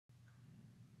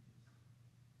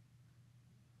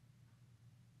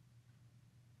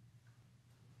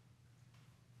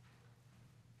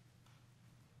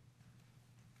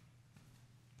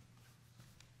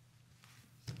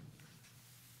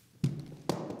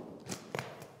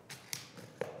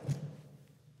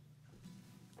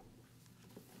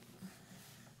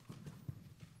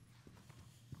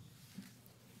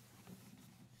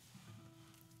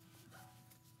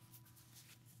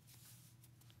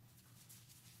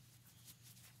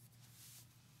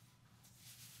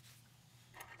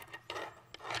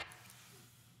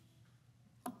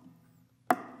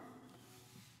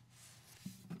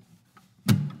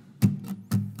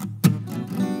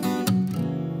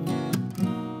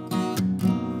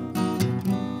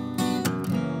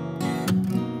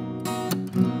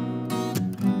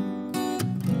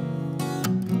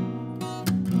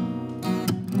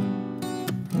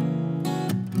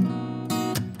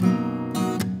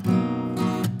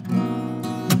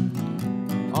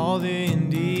All the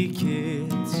indie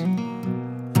kids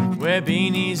wear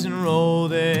beanies and roll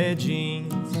their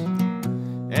jeans,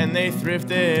 and they thrift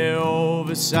their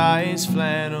oversized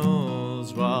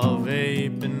flannels while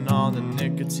vaping on the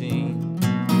nicotine.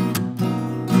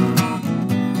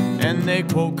 And they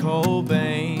quote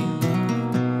Cobain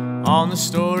on the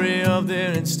story of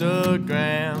their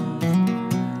Instagram,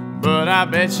 but I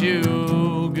bet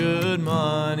you good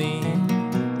money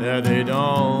that they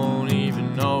don't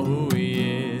even know who he is.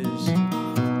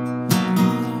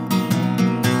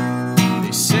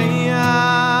 They say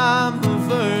I'm a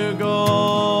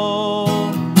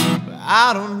Virgo, but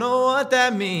I don't know what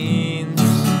that means.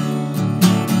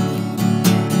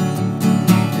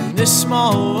 In this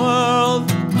small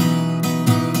world,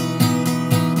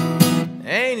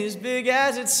 ain't as big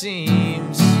as it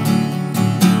seems.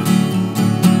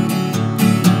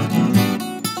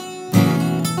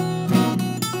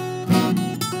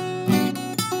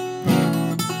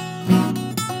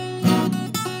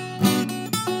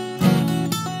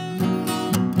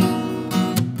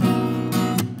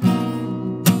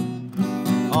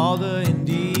 All the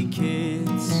indie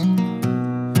kids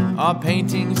are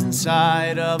paintings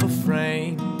inside of a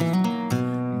frame,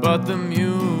 but the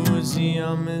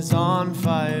museum is on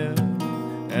fire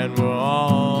and we're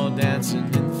all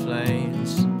dancing in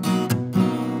flames.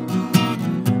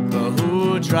 But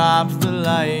who dropped the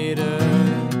lighter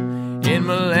in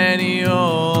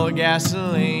millennial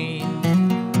gasoline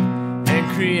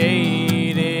and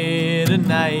created a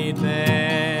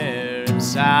nightmare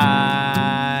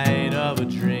inside of a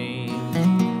dream?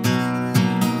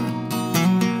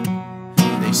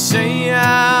 They say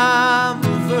I'm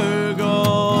a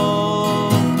Virgo,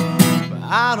 but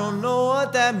I don't know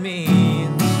what that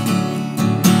means.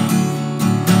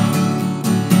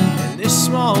 In this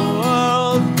small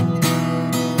world,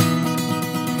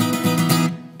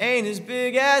 ain't as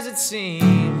big as it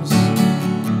seems.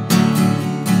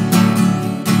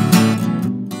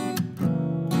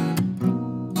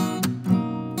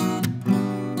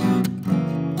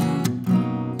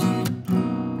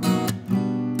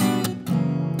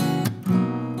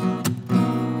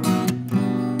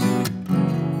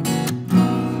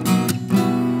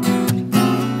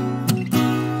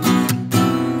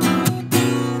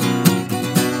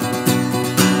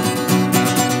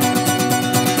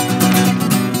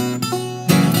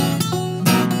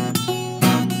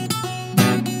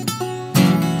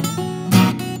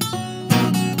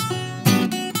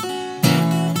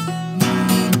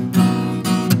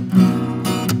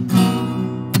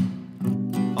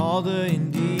 All the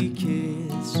indie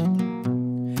kids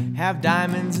have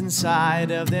diamonds inside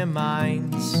of their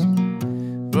minds,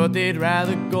 but they'd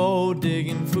rather go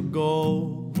digging for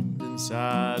gold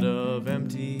inside of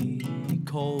empty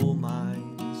coal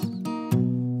mines.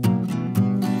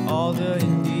 All the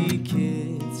indie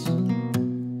kids,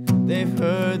 they've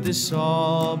heard this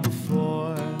all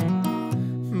before,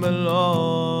 but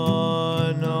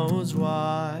Lord knows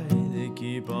why they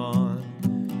keep on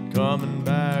coming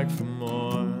back for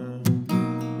more.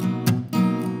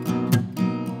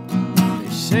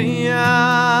 Say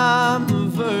I'm a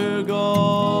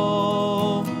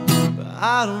Virgo, but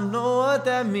I don't know what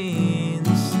that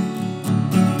means.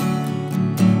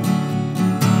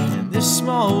 In this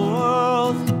small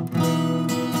world,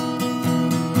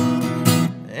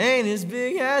 ain't as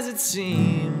big as it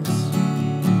seems.